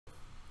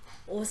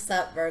What's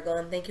up, Virgo?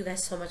 And thank you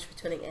guys so much for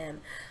tuning in.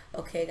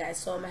 Okay, guys,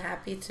 so I'm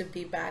happy to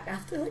be back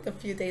after like a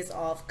few days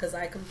off because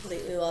I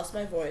completely lost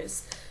my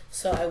voice.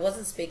 So I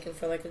wasn't speaking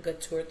for like a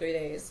good 2 or 3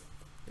 days.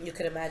 You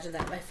can imagine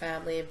that my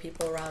family and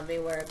people around me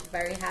were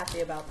very happy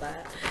about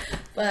that.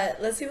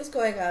 But let's see what's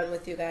going on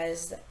with you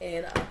guys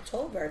in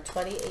October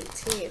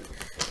 2018.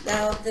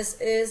 Now, this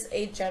is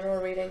a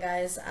general reading,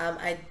 guys.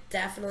 I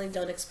definitely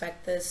don't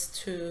expect this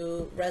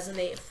to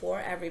resonate for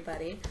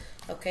everybody,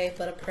 okay?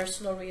 But a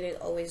personal reading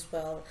always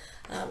will.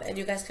 And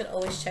you guys can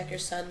always check your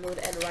sun, moon,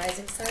 and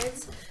rising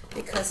signs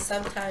because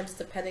sometimes,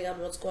 depending on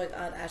what's going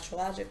on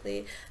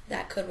astrologically,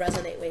 that could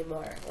resonate way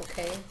more,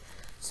 okay?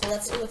 So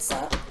let's see what's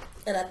up.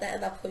 And at the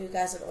end, I'll pull you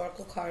guys an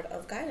oracle card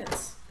of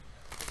guidance.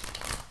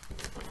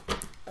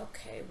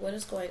 Okay, what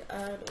is going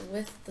on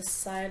with the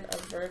sign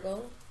of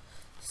Virgo?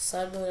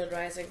 Sun, moon, and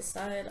rising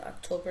sign,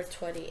 October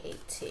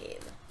 2018.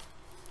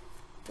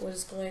 What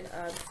is going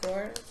on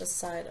for the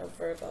sign of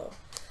Virgo?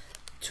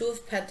 Two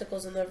of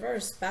Pentacles in the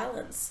reverse,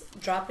 balance.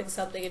 Dropping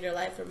something in your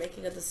life or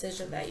making a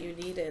decision that you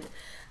needed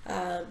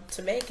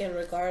to make in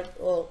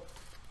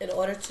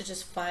order to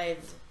just find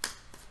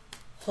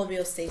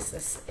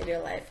homeostasis in your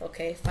life,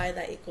 okay? Find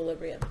that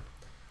equilibrium.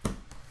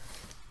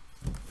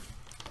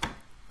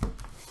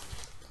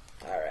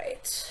 All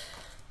right.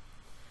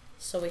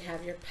 So we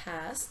have your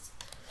past,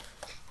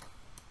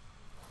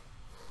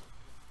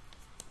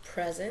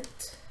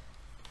 present,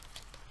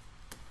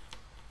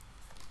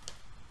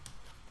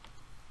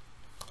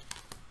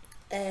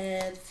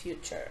 and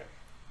future.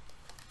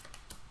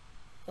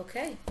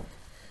 Okay.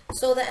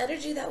 So the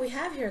energy that we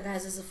have here,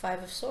 guys, is the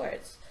Five of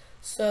Swords.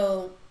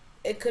 So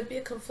it could be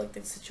a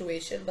conflicting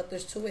situation, but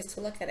there's two ways to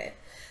look at it.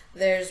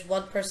 There's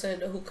one person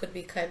who could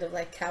be kind of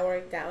like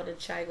cowering down and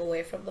shying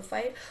away from the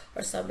fight,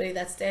 or somebody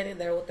that's standing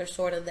there with their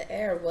sword in the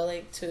air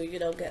willing to,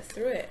 get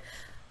through it.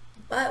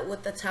 But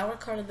with the Tower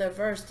card in the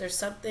reverse, there's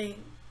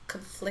something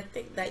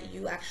conflicting that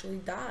you actually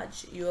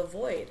dodge, you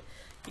avoid.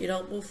 You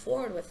don't move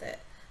forward with it.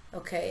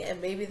 Okay, and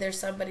maybe there's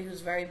somebody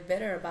who's very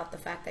bitter about the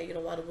fact that you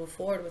don't want to move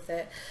forward with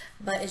it,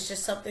 but it's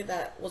just something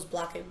that was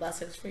blocking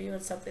blessings for you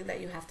and something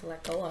that you have to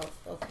let go of,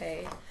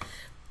 okay?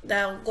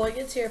 Now, going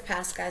into your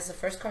past, guys, the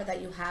first card that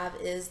you have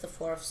is the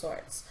Four of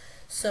Swords.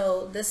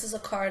 So this is a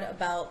card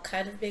about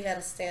kind of being at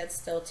a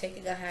standstill,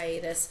 taking a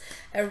hiatus,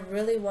 and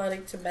really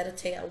wanting to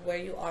meditate on where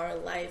you are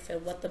in life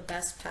and what the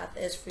best path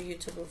is for you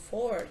to move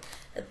forward,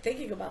 and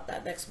thinking about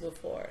that next move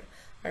forward,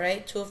 all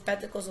right? Two of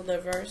Pentacles in the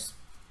reverse.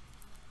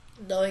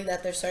 Knowing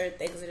that there's certain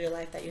things in your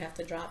life that you have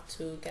to drop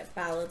to get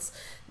balance,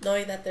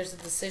 knowing that there's a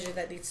decision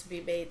that needs to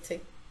be made to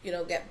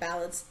get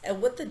balance.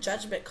 And with the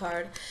Judgment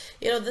card,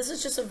 this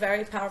is just a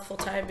very powerful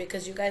time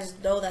because you guys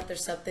know that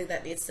there's something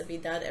that needs to be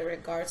done in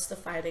regards to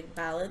finding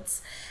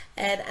balance.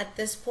 And at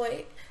this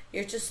point,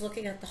 you're just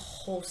looking at the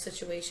whole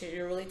situation.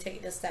 You're really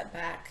taking a step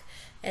back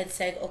and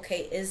saying,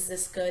 okay, is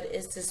this good?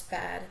 Is this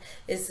bad?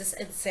 Is this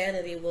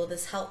insanity? Will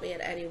this help me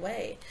in any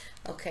way?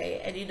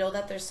 Okay, and you know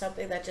that there's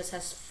something that just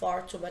has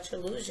far too much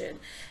illusion.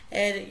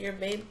 And your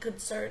main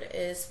concern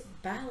is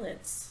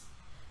balance.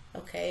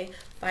 Okay,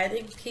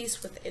 finding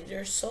peace within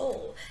your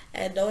soul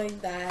and knowing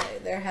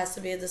that there has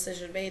to be a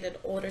decision made in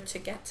order to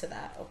get to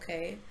that,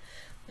 okay?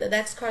 The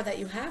next card that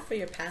you have for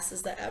your past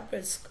is the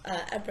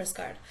Empress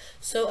card.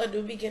 So a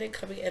new beginning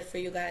coming in for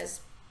you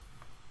guys.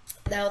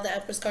 Now, the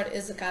Empress card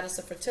is the goddess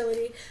of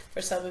fertility.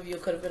 For some of you,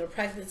 it could have been a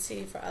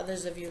pregnancy. For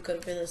others of you, it could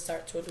have been a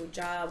start to a new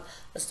job,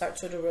 a start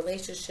to a new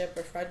relationship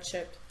or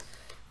friendship.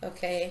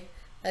 Okay?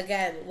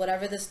 Again,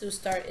 whatever this new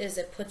start is,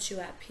 it puts you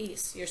at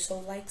peace. Your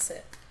soul likes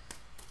it.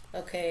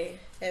 Okay?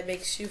 It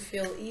makes you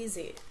feel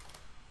easy.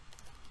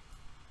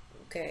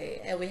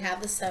 Okay? And we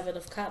have the Seven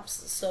of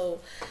Cups. So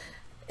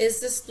is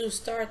this new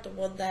start the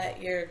one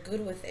that you're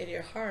good with in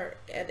your heart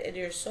and in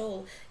your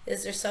soul?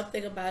 Is there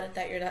something about it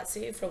that you're not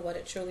seeing for what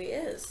it truly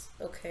is?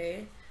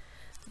 Okay?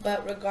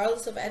 But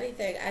regardless of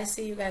anything, I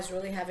see you guys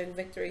really having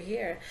victory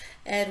here.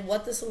 And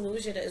what this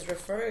illusion is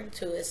referring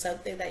to is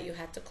something that you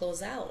had to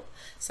close out.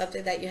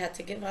 Something that you had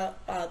to give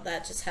up on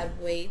that just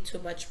had way too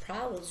much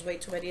problems, way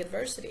too many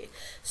adversity.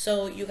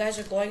 So you guys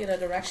are going in a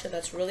direction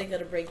that's really going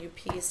to bring you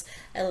peace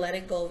and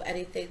letting go of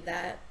anything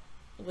that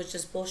was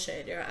just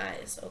bullshit in your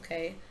eyes,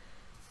 okay?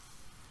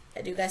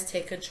 And you guys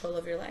take control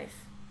of your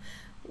life.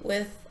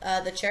 With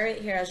the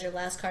Chariot here as your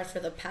last card for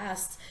the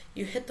past,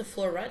 you hit the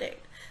floor running.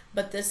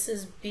 But this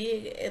is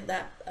being in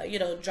that,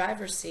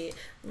 driver's seat,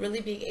 really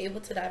being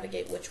able to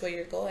navigate which way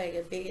you're going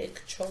and being in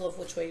control of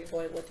which way you're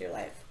going with your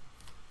life.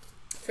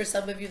 For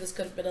some of you, this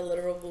could have been a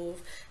literal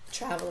move,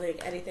 traveling,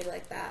 anything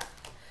like that.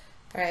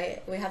 All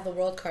right, we have the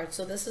World card.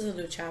 So this is a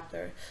new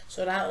chapter.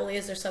 So not only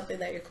is there something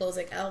that you're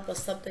closing out, but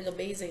something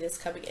amazing is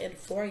coming in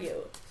for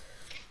you.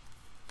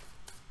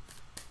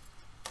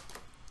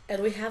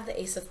 And we have the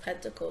Ace of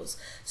Pentacles.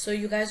 So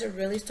you guys are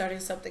really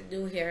starting something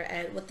new here.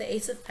 And with the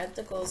Ace of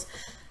Pentacles,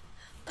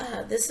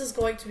 this is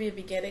going to be a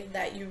beginning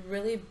that you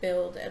really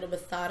build in a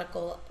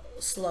methodical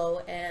slow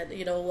and,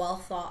 you know, well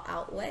thought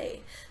out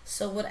way.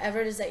 So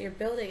whatever it is that you're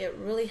building, it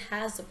really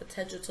has the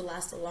potential to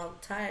last a long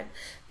time,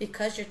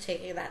 because you're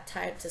taking that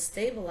time to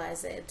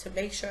stabilize it and to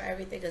make sure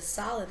everything is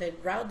solid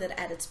and grounded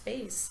at its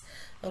base.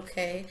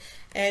 Okay,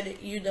 and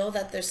you know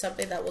that there's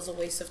something that was a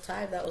waste of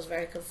time, that was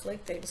very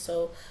conflicting,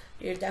 so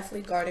you're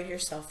definitely guarding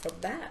yourself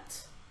from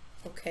that.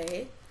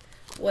 Okay,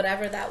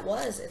 whatever that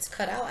was, it's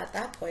cut out at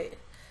that point.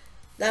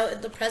 Now,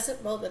 in the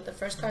present moment, the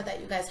first card that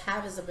you guys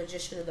have is the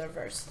Magician in the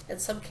reverse. In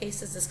some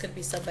cases, this could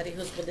be somebody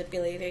who's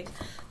manipulating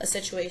a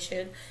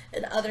situation.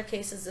 In other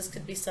cases, this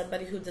could be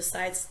somebody who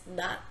decides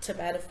not to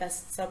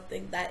manifest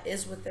something that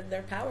is within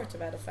their power to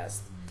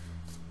manifest.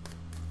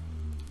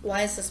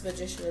 Why is this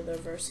Magician in the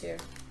reverse here?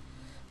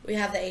 We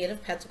have the Eight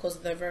of Pentacles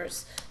in the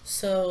reverse.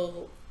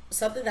 So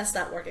something that's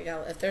not working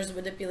out. If there's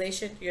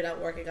manipulation, you're not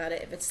working on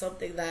it. If it's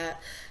something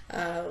that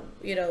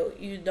you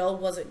know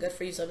wasn't good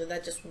for you, something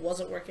that just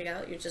wasn't working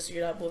out,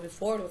 you're not moving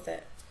forward with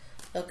it.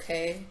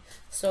 Okay,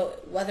 so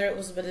whether it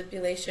was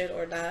manipulation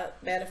or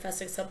not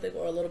manifesting something,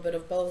 or a little bit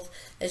of both,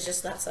 is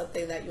just not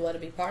something that you want to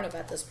be part of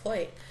at this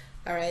point.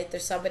 All right,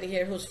 there's somebody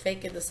here who's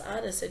fake and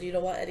dishonest, and you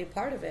don't want any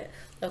part of it.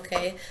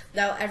 Okay,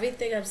 now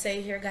everything I'm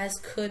saying here, guys,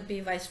 could be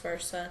vice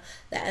versa.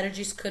 The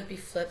energies could be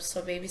flipped,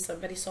 so maybe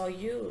somebody saw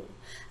you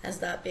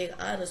as not being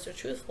honest or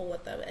truthful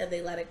with them, and they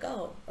let it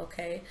go.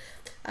 Okay,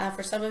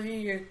 for some of you,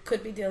 you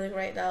could be dealing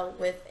right now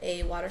with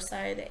a water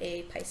sign,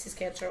 a Pisces,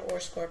 Cancer,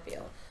 or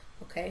Scorpio.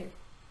 Okay.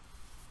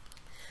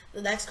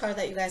 The next card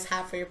that you guys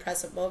have for your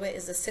present moment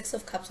is the Six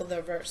of Cups in the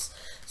reverse.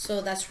 So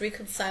that's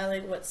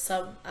reconciling with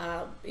some,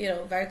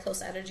 very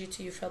close energy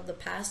to you from the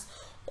past,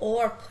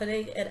 or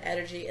putting an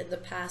energy in the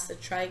past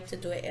and trying to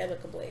do it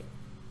amicably.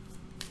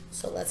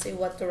 So let's see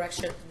what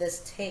direction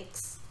this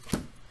takes.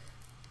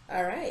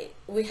 All right,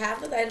 we have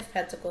the Knight of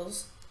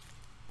Pentacles,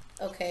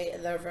 okay,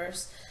 in the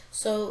reverse.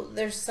 So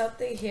there's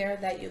something here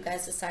that you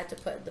guys decide to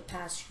put in the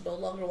past. You no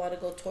longer want to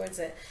go towards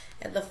it.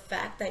 And the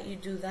fact that you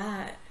do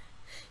that,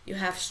 you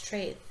have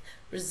strength,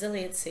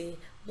 resiliency,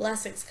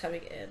 blessings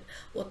coming in.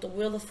 With the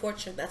Wheel of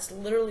Fortune, that's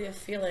literally a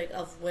feeling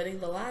of winning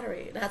the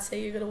lottery. Not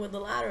saying you're going to win the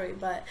lottery,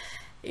 but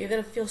you're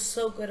going to feel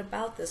so good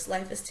about this.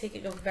 Life is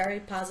taking a very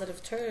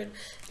positive turn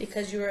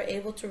because you were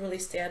able to really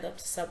stand up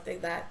to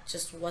something that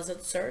just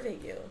wasn't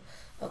serving you.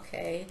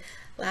 Okay.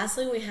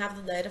 Lastly, we have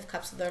the Knight of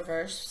Cups in the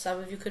reverse. Some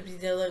of you could be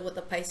dealing with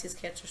the Pisces,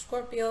 Cancer,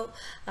 Scorpio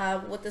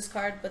with this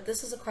card, but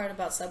this is a card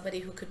about somebody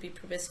who could be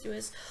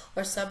promiscuous,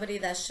 or somebody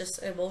that's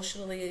just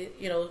emotionally,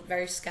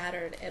 very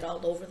scattered and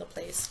all over the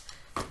place.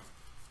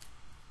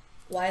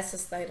 Why is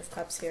this Knight of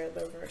Cups here in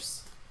the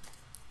reverse?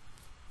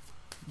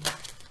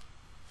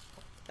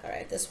 All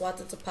right, this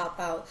wanted to pop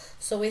out.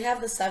 So we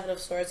have the Seven of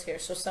Swords here.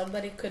 So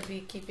somebody could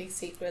be keeping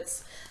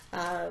secrets.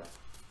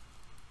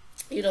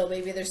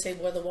 Maybe they're saying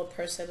more than one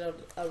person in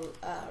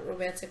a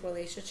romantic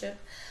relationship,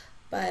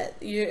 but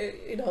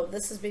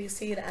this is being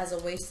seen as a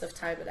waste of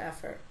time and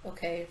effort.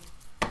 Okay,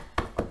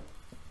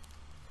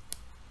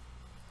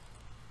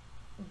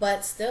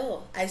 but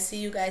still, I see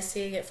you guys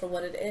seeing it for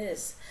what it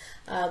is.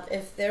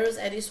 If there was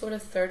any sort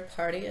of third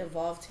party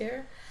involved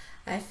here,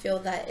 I feel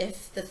that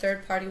if the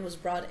third party was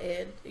brought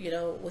in,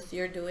 with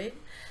your doing,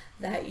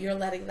 that you're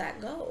letting that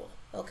go.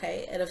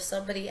 Okay, and if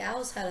somebody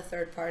else had a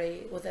third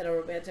party within a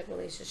romantic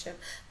relationship,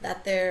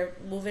 that they're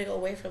moving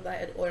away from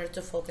that in order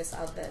to focus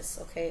on this.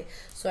 Okay,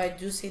 so I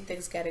do see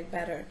things getting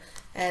better,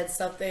 and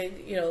something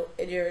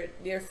in your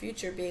near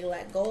future being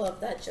let go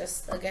of that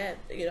just again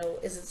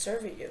isn't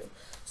serving you.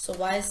 So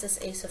why is this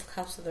Ace of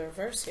Cups in the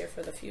reverse here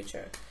for the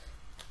future?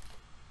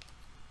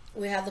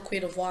 We have the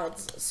Queen of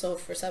Wands. So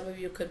for some of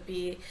you, could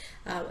be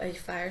a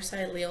fire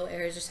sign, Leo,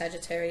 Aries, or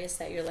Sagittarius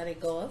that you're letting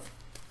go of,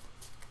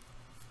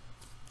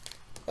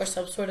 or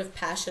some sort of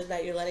passion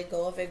that you're letting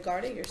go of and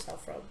guarding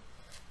yourself from.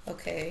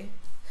 Okay,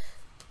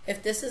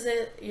 if this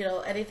isn't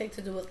anything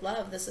to do with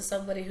love, this is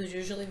somebody who's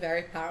usually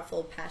very powerful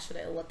and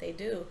passionate in what they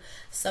do.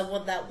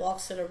 Someone that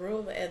walks in a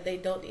room and they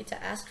don't need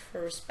to ask for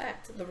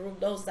respect. The room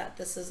knows that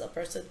this is a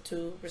person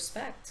to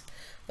respect.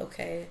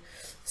 Okay,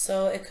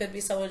 so it could be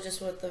someone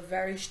just with a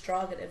very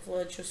strong and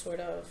influential sort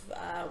of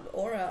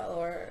aura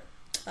or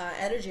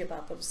energy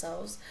about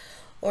themselves,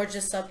 or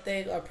just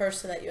something or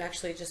person that you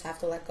actually just have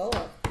to let go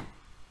of.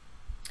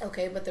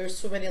 Okay, but there's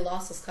so many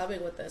losses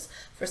coming with this.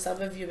 For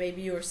some of you,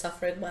 maybe you were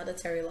suffering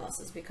monetary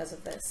losses because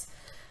of this.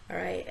 All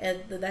right,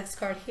 and the next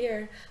card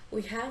here,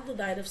 we have the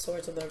Nine of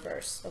Swords in the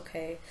reverse.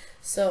 Okay,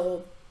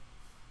 so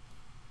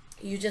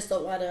you just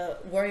don't want to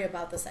worry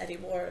about this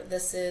anymore.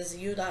 This is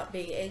you not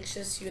being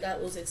anxious, you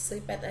not losing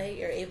sleep at night,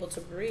 you're able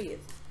to breathe.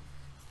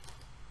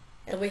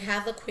 And we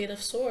have the Queen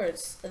of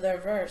Swords in the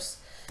reverse.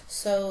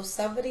 So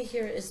somebody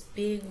here is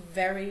being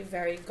very,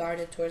 very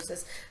guarded towards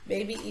this,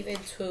 maybe even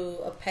to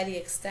a petty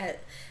extent.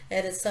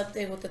 And it's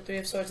something with the Three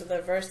of Swords in the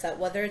reverse that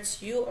whether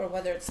it's you or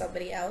whether it's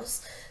somebody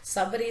else,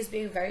 somebody is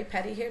being very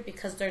petty here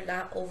because they're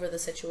not over the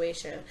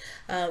situation.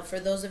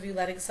 For those of you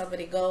letting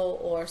somebody go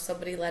or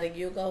somebody letting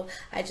you go,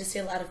 I just see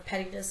a lot of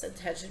pettiness and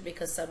tension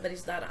because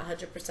somebody's not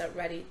 100%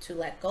 ready to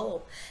let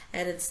go.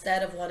 And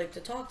instead of wanting to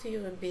talk to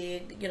you and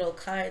being,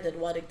 kind and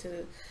wanting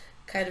to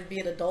kind of be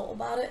an adult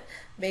about it.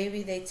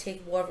 Maybe they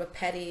take more of a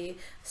petty,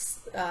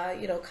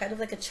 kind of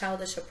like a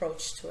childish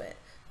approach to it,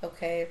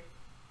 okay?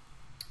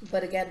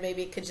 But again,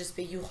 maybe it could just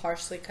be you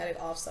harshly cutting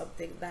off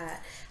something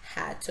that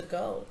had to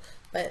go.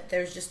 But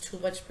there's just too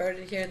much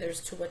burden here.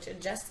 There's too much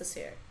injustice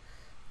here.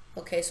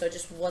 Okay, so it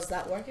just was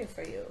not working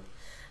for you.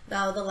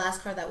 Now, the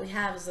last card that we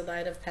have is the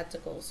Nine of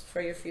Pentacles for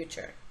your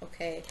future.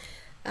 Okay,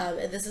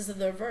 and this is in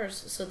the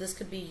reverse. So this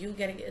could be you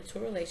getting into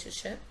a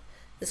relationship.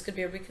 This could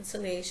be a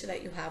reconciliation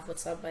that you have with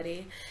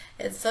somebody.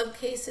 In some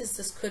cases,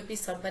 this could be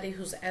somebody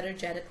who's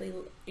energetically,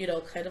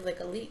 kind of like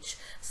a leech.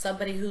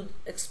 Somebody who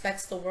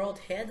expects the world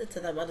handed to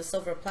them on a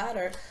silver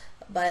platter,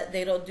 but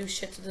they don't do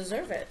shit to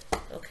deserve it.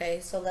 Okay,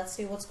 so let's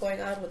see what's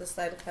going on with this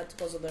Nine of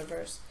Pentacles in the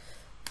reverse.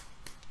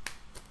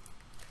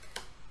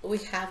 We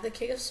have the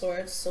King of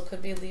Swords, so it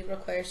could be Libra,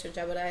 Aquarius, or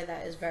Gemini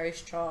that is very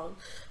strongly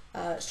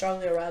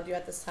around you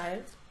at this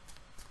time.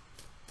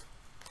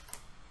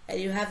 And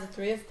you have the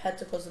Three of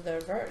Pentacles in the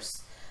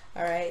reverse.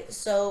 Alright,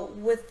 so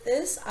with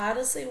this,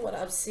 honestly, what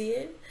I'm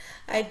seeing,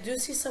 I do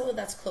see someone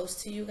that's close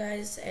to you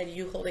guys and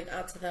you holding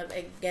on to them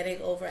and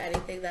getting over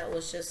anything that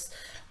was just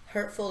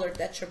hurtful or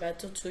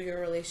detrimental to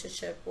your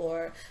relationship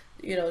or,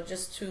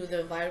 just to the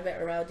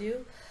environment around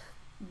you.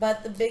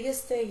 But the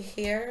biggest thing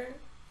here,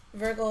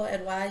 Virgo,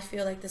 and why I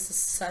feel like this is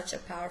such a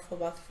powerful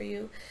month for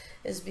you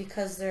is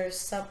because there's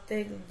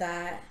something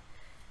that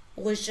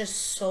was just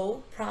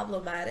so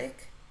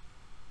problematic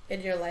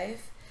in your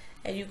life,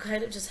 and you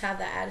kind of just have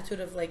that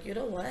attitude of like, you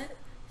know what,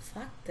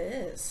 fuck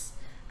this,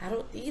 I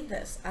don't need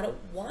this, I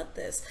don't want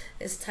this,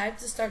 it's time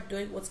to start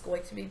doing what's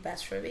going to be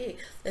best for me,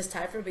 it's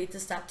time for me to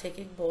stop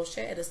taking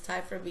bullshit, and it's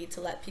time for me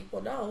to let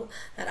people know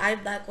that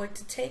I'm not going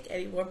to take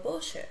any more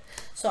bullshit.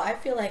 So I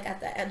feel like at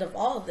the end of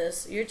all of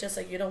this, you're just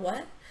like, you know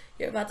what,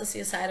 you're about to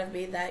see a side of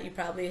me that you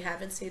probably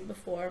haven't seen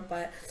before,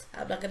 but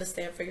I'm not going to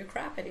stand for your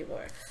crap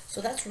anymore. So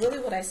that's really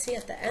what I see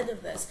at the end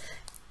of this.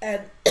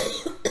 And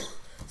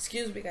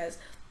excuse me, guys,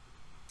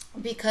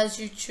 because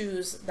you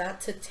choose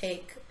not to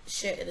take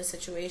shit in a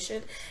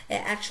situation, it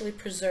actually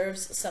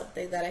preserves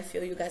something that I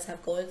feel you guys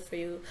have going for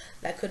you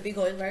that could be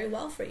going very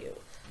well for you.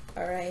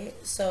 Alright,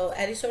 so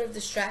any sort of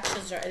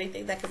distractions or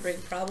anything that can bring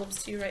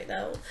problems to you right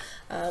now,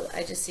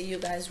 I just see you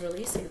guys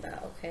releasing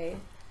that, okay?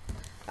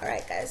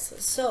 Alright, guys,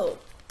 so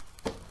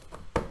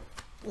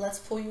let's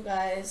pull you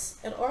guys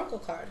an oracle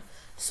card.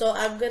 So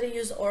I'm going to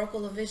use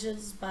Oracle of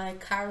Visions by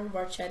Ciro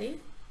Marchetti,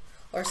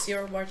 or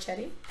Ciro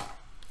Marchetti.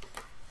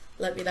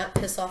 Let me not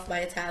piss off my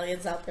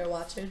Italians out there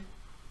watching.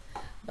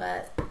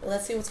 But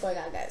let's see what's going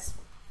on, guys.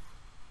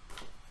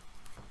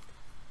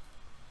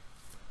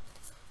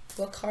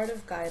 What card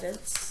of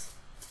guidance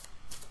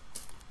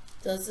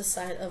does the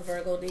sign of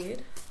Virgo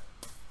need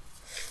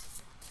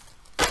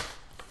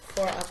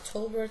for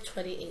October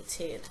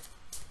 2018?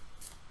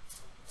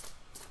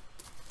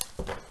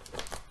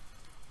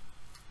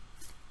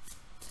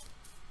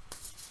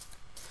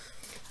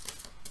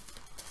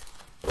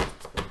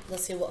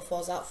 Let's see what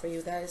falls out for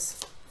you guys.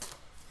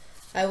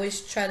 I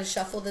always try to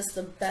shuffle this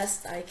the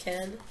best I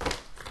can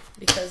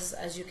because,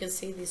 as you can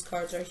see, these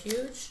cards are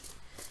huge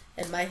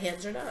and my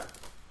hands are not.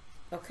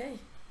 Okay,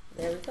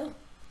 there we go.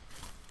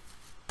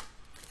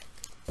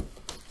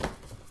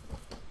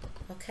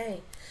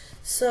 Okay,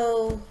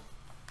 so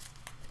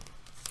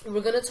we're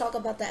going to talk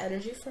about the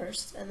energy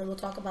first, and then we'll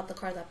talk about the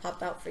card that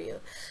popped out for you.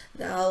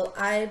 Now,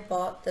 I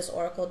bought this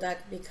oracle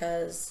deck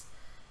because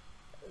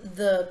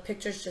the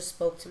pictures just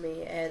spoke to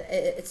me, and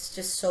it's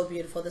just so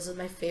beautiful. This is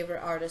my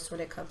favorite artist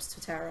when it comes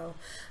to tarot.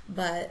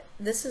 But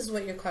this is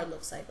what your card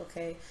looks like,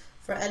 okay?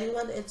 For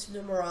anyone into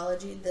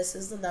numerology, this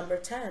is the number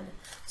 10.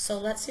 So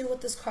let's see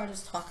what this card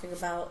is talking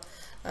about.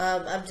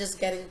 I'm just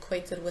getting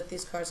acquainted with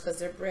these cards because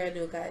they're brand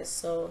new, guys.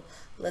 So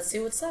let's see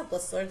what's up.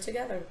 Let's learn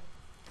together.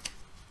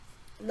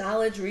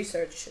 Knowledge,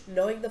 research,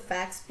 knowing the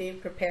facts, being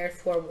prepared,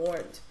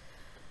 forewarned.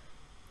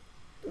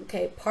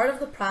 Okay, part of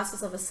the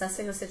process of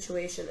assessing a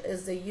situation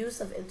is the use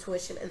of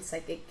intuition and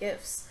psychic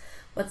gifts,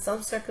 but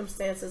some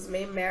circumstances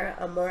may merit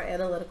a more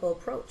analytical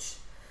approach.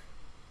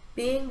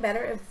 Being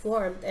better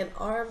informed and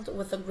armed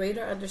with a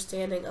greater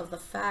understanding of the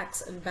facts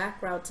and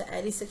background to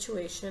any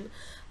situation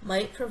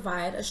might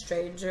provide a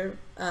stronger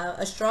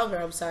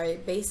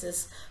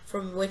basis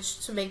from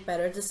which to make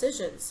better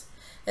decisions.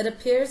 It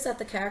appears that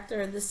the character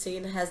in this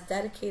scene has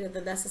dedicated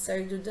the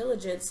necessary due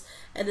diligence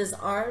and is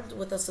armed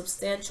with a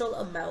substantial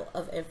amount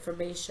of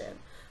information.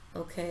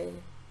 Okay.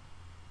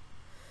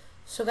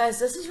 So guys,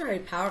 this is very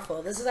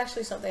powerful. This is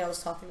actually something I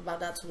was talking about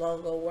not too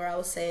long ago, where I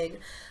was saying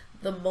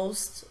the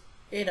most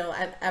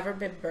I've ever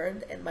been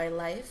burned in my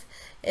life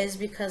is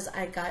because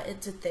I got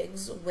into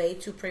things way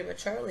too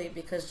prematurely,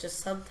 because just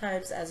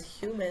sometimes as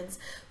humans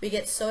we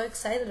get so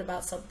excited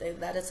about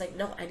something that it's like,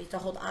 no, I need to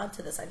hold on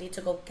to this, I need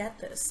to go get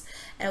this,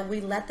 and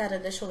we let that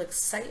initial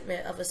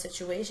excitement of a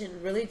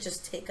situation really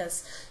just take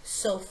us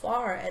so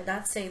far. And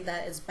not saying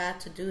that it's bad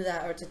to do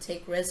that or to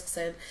take risks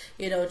and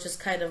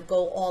just kind of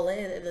go all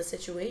in a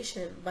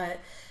situation, but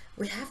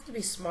we have to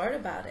be smart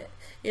about it,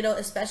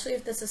 especially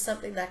if this is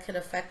something that can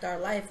affect our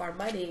life, our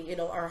money,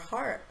 our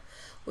heart.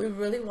 We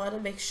really want to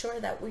make sure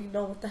that we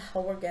know what the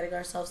hell we're getting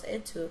ourselves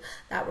into,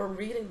 that we're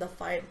reading the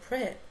fine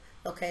print.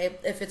 Okay,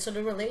 if it's a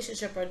new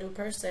relationship or a new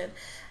person,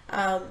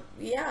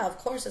 yeah, of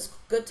course it's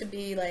good to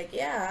be like,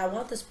 yeah, I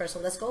want this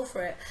person, let's go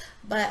for it.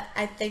 But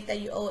I think that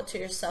you owe it to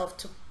yourself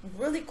to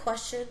really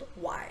question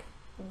why.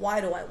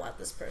 Why do I want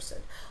this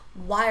person?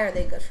 Why are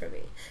they good for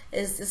me?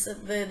 Is this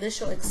the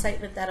initial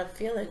excitement that I'm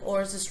feeling,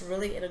 or is this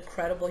really an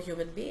incredible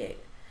human being?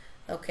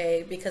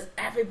 Okay, because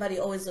everybody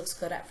always looks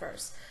good at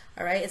first.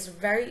 All right, it's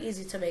very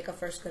easy to make a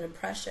first good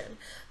impression,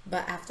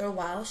 but after a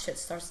while, shit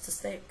starts to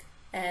stink.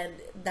 And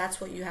that's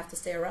what you have to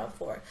stay around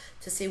for,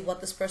 to see what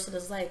this person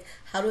is like.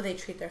 How do they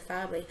treat their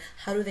family?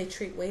 How do they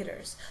treat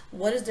waiters?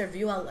 What is their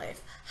view on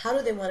life? How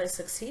do they want to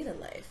succeed in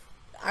life?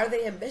 Are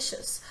they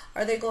ambitious?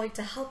 Are they going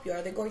to help you?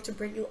 Are they going to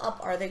bring you up?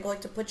 Are they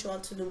going to put you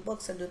onto new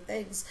books and new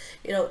things?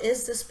 You know,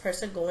 is this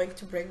person going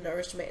to bring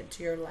nourishment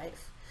into your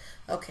life?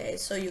 Okay,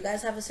 so you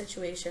guys have a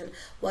situation,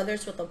 whether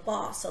it's with a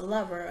boss, a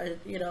lover,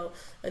 you know,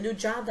 a new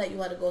job that you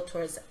want to go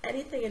towards,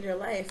 anything in your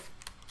life,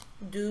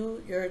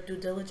 do your due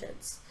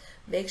diligence.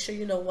 Make sure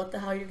you know what the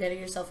hell you're getting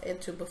yourself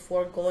into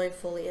before going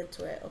fully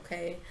into it,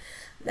 okay?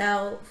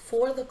 Now,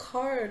 for the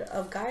card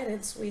of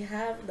guidance, we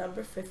have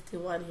number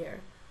 51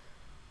 here.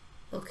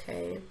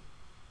 Okay.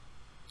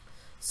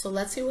 So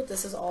let's see what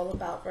this is all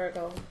about,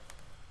 Virgo.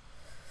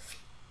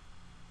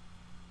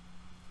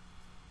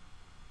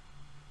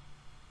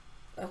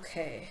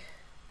 Okay.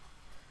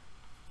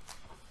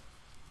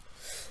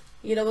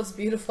 You know what's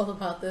beautiful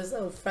about this?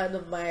 A friend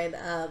of mine,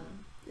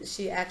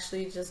 she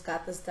actually just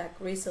got this deck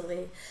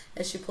recently,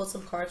 and she pulled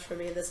some cards for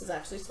me, and this is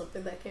actually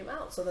something that came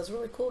out, so that's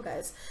really cool,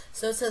 guys.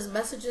 So it says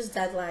messages,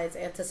 deadlines,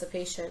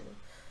 anticipation.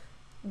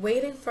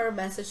 Waiting for a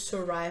message to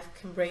arrive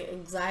can bring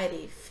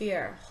anxiety,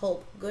 fear,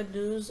 hope, good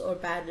news or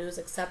bad news,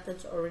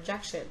 acceptance or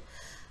rejection.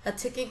 A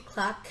ticking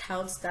clock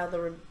counts down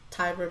the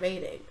time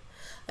remaining.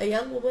 A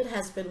young woman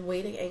has been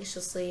waiting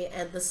anxiously,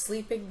 and the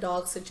sleeping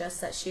dog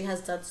suggests that she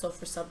has done so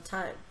for some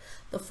time.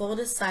 The phone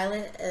is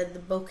silent, and the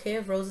bouquet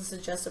of roses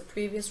suggests a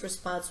previous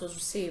response was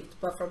received,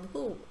 but from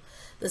whom?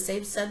 The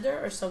same sender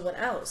or someone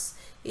else?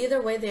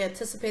 Either way, the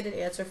anticipated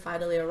answer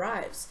finally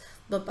arrives,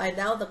 but by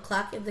now the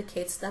clock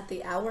indicates that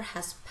the hour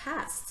has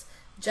passed,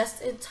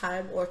 just in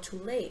time or too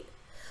late.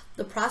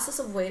 The process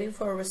of waiting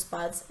for a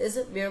response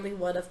isn't merely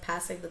one of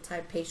passing the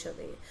time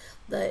patiently.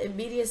 The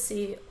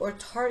immediacy or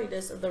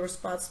tardiness of the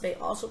response may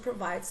also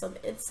provide some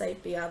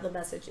insight beyond the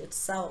message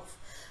itself.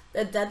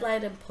 The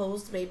deadline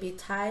imposed may be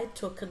tied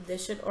to a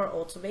condition or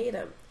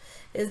ultimatum.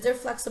 Is there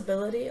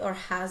flexibility, or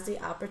has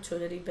the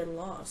opportunity been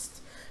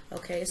lost?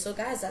 Okay, so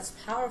guys, that's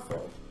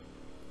powerful.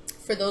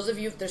 For those of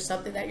you, if there's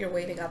something that you're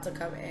waiting out to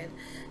come in,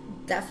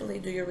 definitely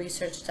do your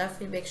research.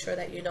 Definitely make sure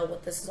that you know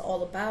what this is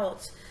all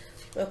about.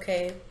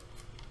 Okay.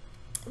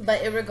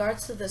 But in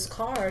regards to this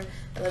card,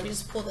 and let me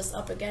just pull this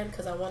up again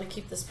because I want to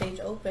keep this page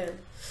open.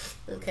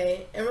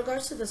 Okay. In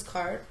regards to this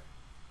card,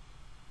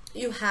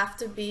 you have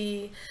to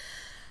be,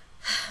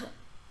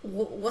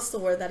 what's the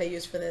word that I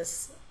use for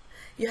this?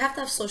 You have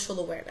to have social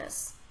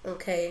awareness.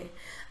 Okay.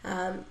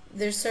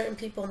 There's certain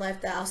people in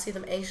life that I'll see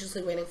them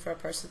anxiously waiting for a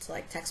person to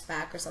like text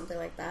back or something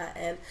like that.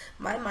 And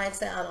my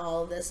mindset on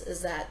all of this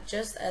is that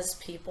just as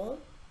people,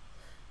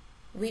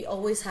 we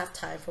always have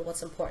time for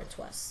what's important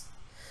to us.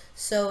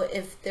 So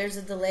if there's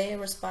a delay in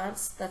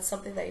response, that's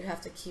something that you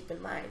have to keep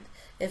in mind.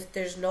 If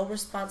there's no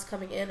response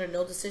coming in or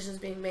no decisions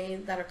being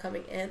made that are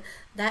coming in,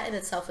 that in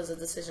itself is a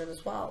decision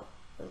as well.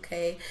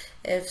 Okay,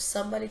 if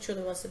somebody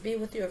truly wants to be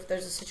with you, if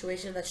there's a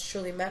situation that's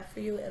truly meant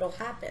for you, it'll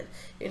happen.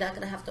 You're not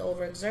going to have to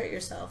overexert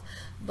yourself.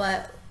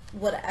 But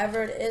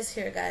whatever it is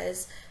here,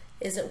 guys,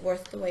 is it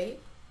worth the wait?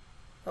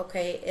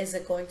 Okay, is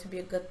it going to be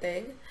a good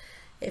thing?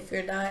 If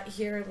you're not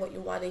hearing what you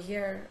want to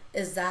hear,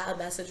 is that a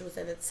message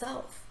within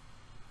itself?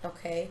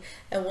 Okay,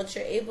 and once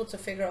you're able to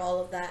figure all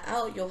of that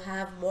out, you'll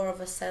have more of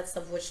a sense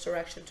of which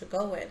direction to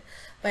go in.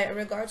 But in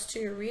regards to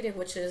your reading,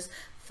 which is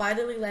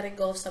finally letting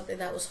go of something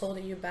that was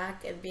holding you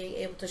back and being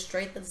able to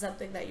strengthen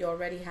something that you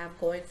already have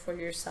going for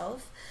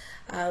yourself,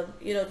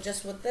 you know,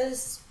 just with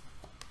this,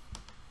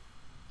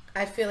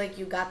 I feel like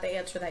you got the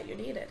answer that you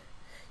needed.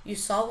 You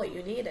saw what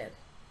you needed.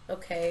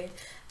 Okay,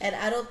 and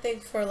I don't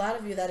think for a lot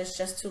of you that it's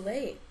just too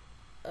late.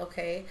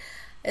 Okay,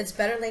 it's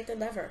better late than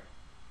never.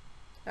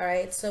 All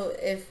right, so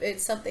if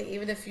it's something,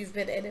 even if you've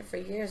been in it for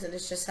years and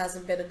it just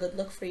hasn't been a good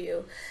look for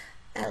you,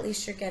 at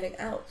least you're getting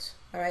out.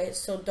 All right,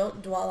 so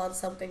don't dwell on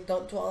something.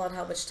 Don't dwell on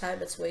how much time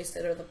it's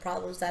wasted or the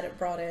problems that it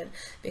brought in,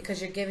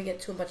 because you're giving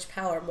it too much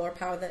power, more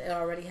power than it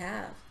already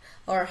had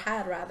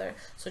rather.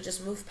 So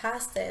just move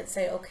past it and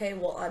say, okay,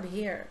 well, I'm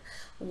here.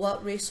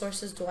 What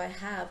resources do I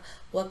have?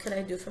 What can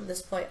I do from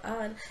this point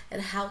on?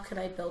 And how can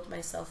I build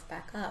myself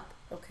back up?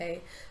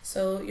 Okay,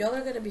 so y'all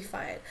are gonna be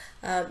fine.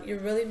 You're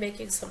really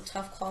making some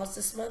tough calls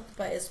this month,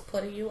 but it's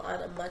putting you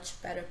on a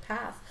much better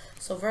path.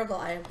 So Virgo,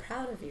 I am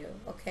proud of you.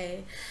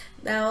 Okay,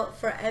 now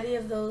for any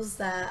of those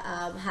that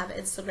have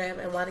Instagram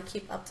and want to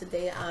keep up to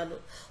date on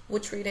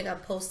which reading I'm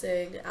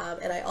posting,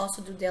 and I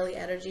also do daily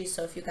energy.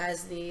 So if you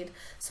guys need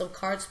some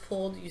cards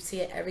pulled, you see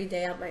it every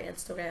day on my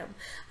Instagram.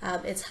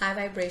 It's High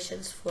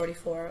Vibrations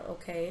 44.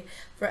 Okay,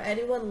 for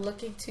anyone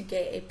looking to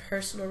get a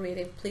personal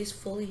reading, please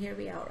fully hear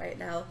me out right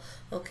now.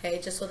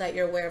 Okay, just so that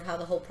you're aware of how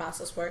the whole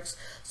process works.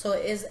 So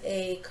it is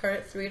a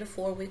current 3 to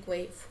 4 week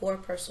wait for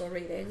personal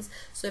readings.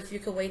 So if you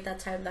can wait that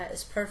time, that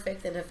is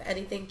perfect. And if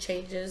anything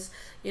changes,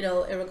 you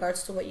know, in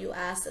regards to what you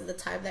asked and the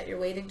time that you're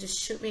waiting, just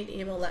shoot me an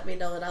email, let me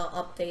know, and I'll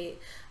update,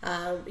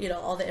 you know,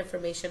 all the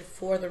information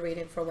for the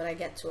reading for when I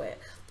get to it.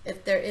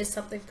 If there is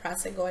something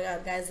pressing going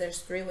on, guys,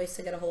 there's 3 ways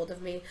to get a hold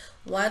of me.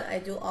 One, I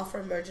do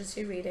offer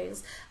emergency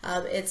readings.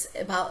 It's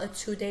about a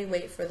 2-day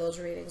wait for those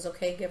readings,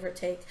 okay, give or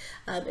take.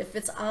 If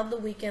it's on the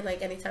weekend,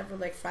 like anytime from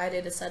like Friday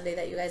to Sunday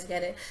that you guys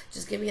get it,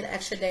 just give me an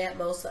extra day at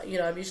most. You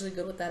know, I'm usually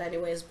good with that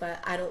anyways,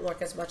 but I don't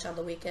work as much on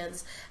the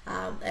weekends,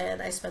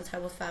 and I spend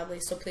time with family,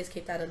 so please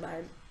keep that in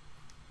mind.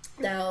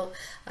 Now,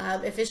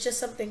 if it's just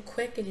something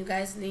quick and you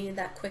guys need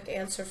that quick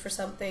answer for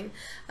something,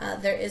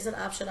 there is an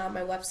option on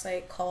my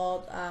website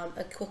called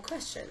a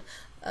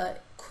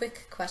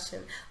quick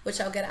question, which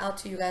I'll get out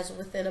to you guys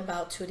within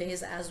about 2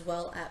 days as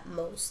well at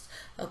most.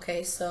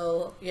 Okay,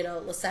 so, you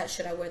know, Lissette,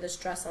 should I wear this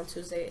dress on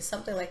Tuesday?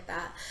 Something like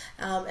that.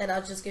 And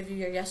I'll just give you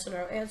your yes or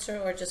no answer,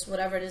 or just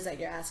whatever it is that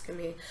you're asking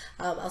me.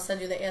 I'll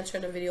send you the answer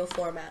in a video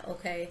format,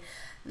 okay?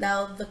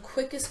 Now, the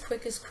quickest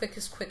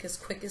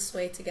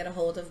way to get a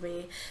hold of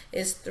me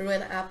is through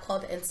an app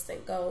called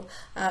Instant Go.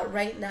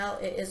 Right now,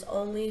 it is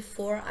only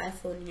for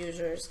iPhone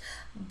users,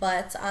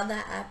 but on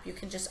that app, you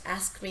can just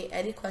ask me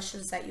any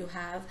questions that you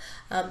have.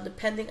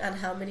 Depending on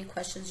how many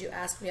questions you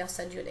ask me, I'll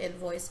send you an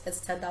invoice. It's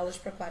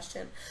 $10 per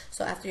question.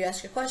 So after you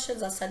ask your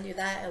questions, I'll send you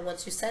that, and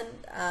once you send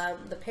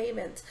the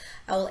payment,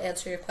 I will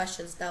answer your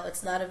questions. Now,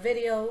 it's not a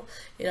video,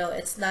 you know,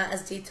 it's not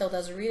as detailed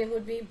as a reading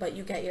would be, but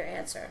you get your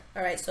answer.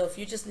 All right, so if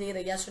you just need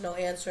a yes or no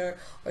answer,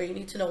 or you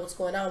need to know what's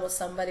going on with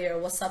somebody or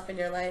what's up in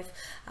your life,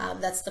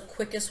 that's the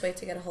quickest way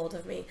to get a hold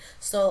of me.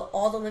 So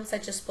all the links I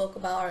just spoke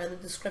about are in the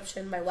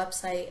description, my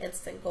website,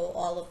 Instant Go,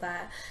 all of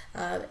that.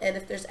 And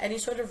if there's any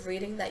sort of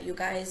reading that you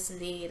guys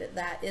need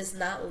that is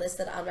not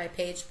listed on my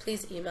page,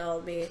 please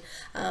email me.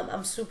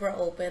 I'm super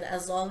open,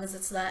 as long as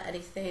it's not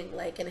anything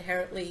like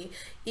inherently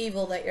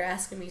evil that you're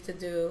asking me to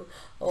do,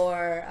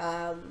 or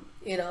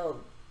you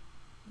know,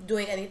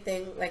 doing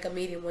anything like a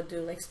medium would do,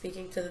 like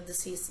speaking to the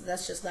deceased.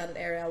 That's just not an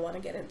area I want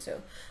to get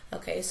into.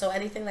 Okay, so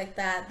anything like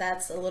that,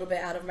 that's a little bit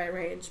out of my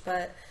range.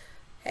 But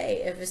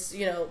hey, if it's,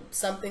 you know,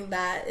 something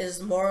that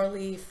is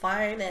morally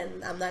fine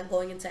and I'm not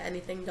going into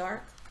anything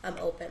dark, I'm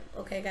open.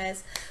 Okay,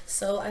 guys,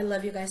 so I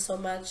love you guys so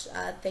much.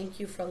 Thank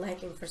you for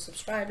liking, for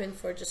subscribing,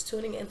 for just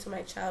tuning into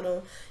my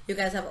channel. You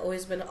guys have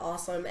always been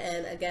awesome,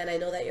 and again, I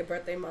know that your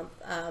birthday month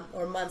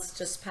or months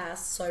just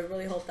passed, so I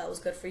really hope that was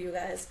good for you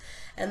guys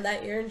and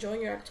that you're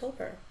enjoying your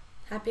October.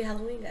 Happy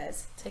Halloween,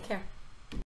 guys. Take care.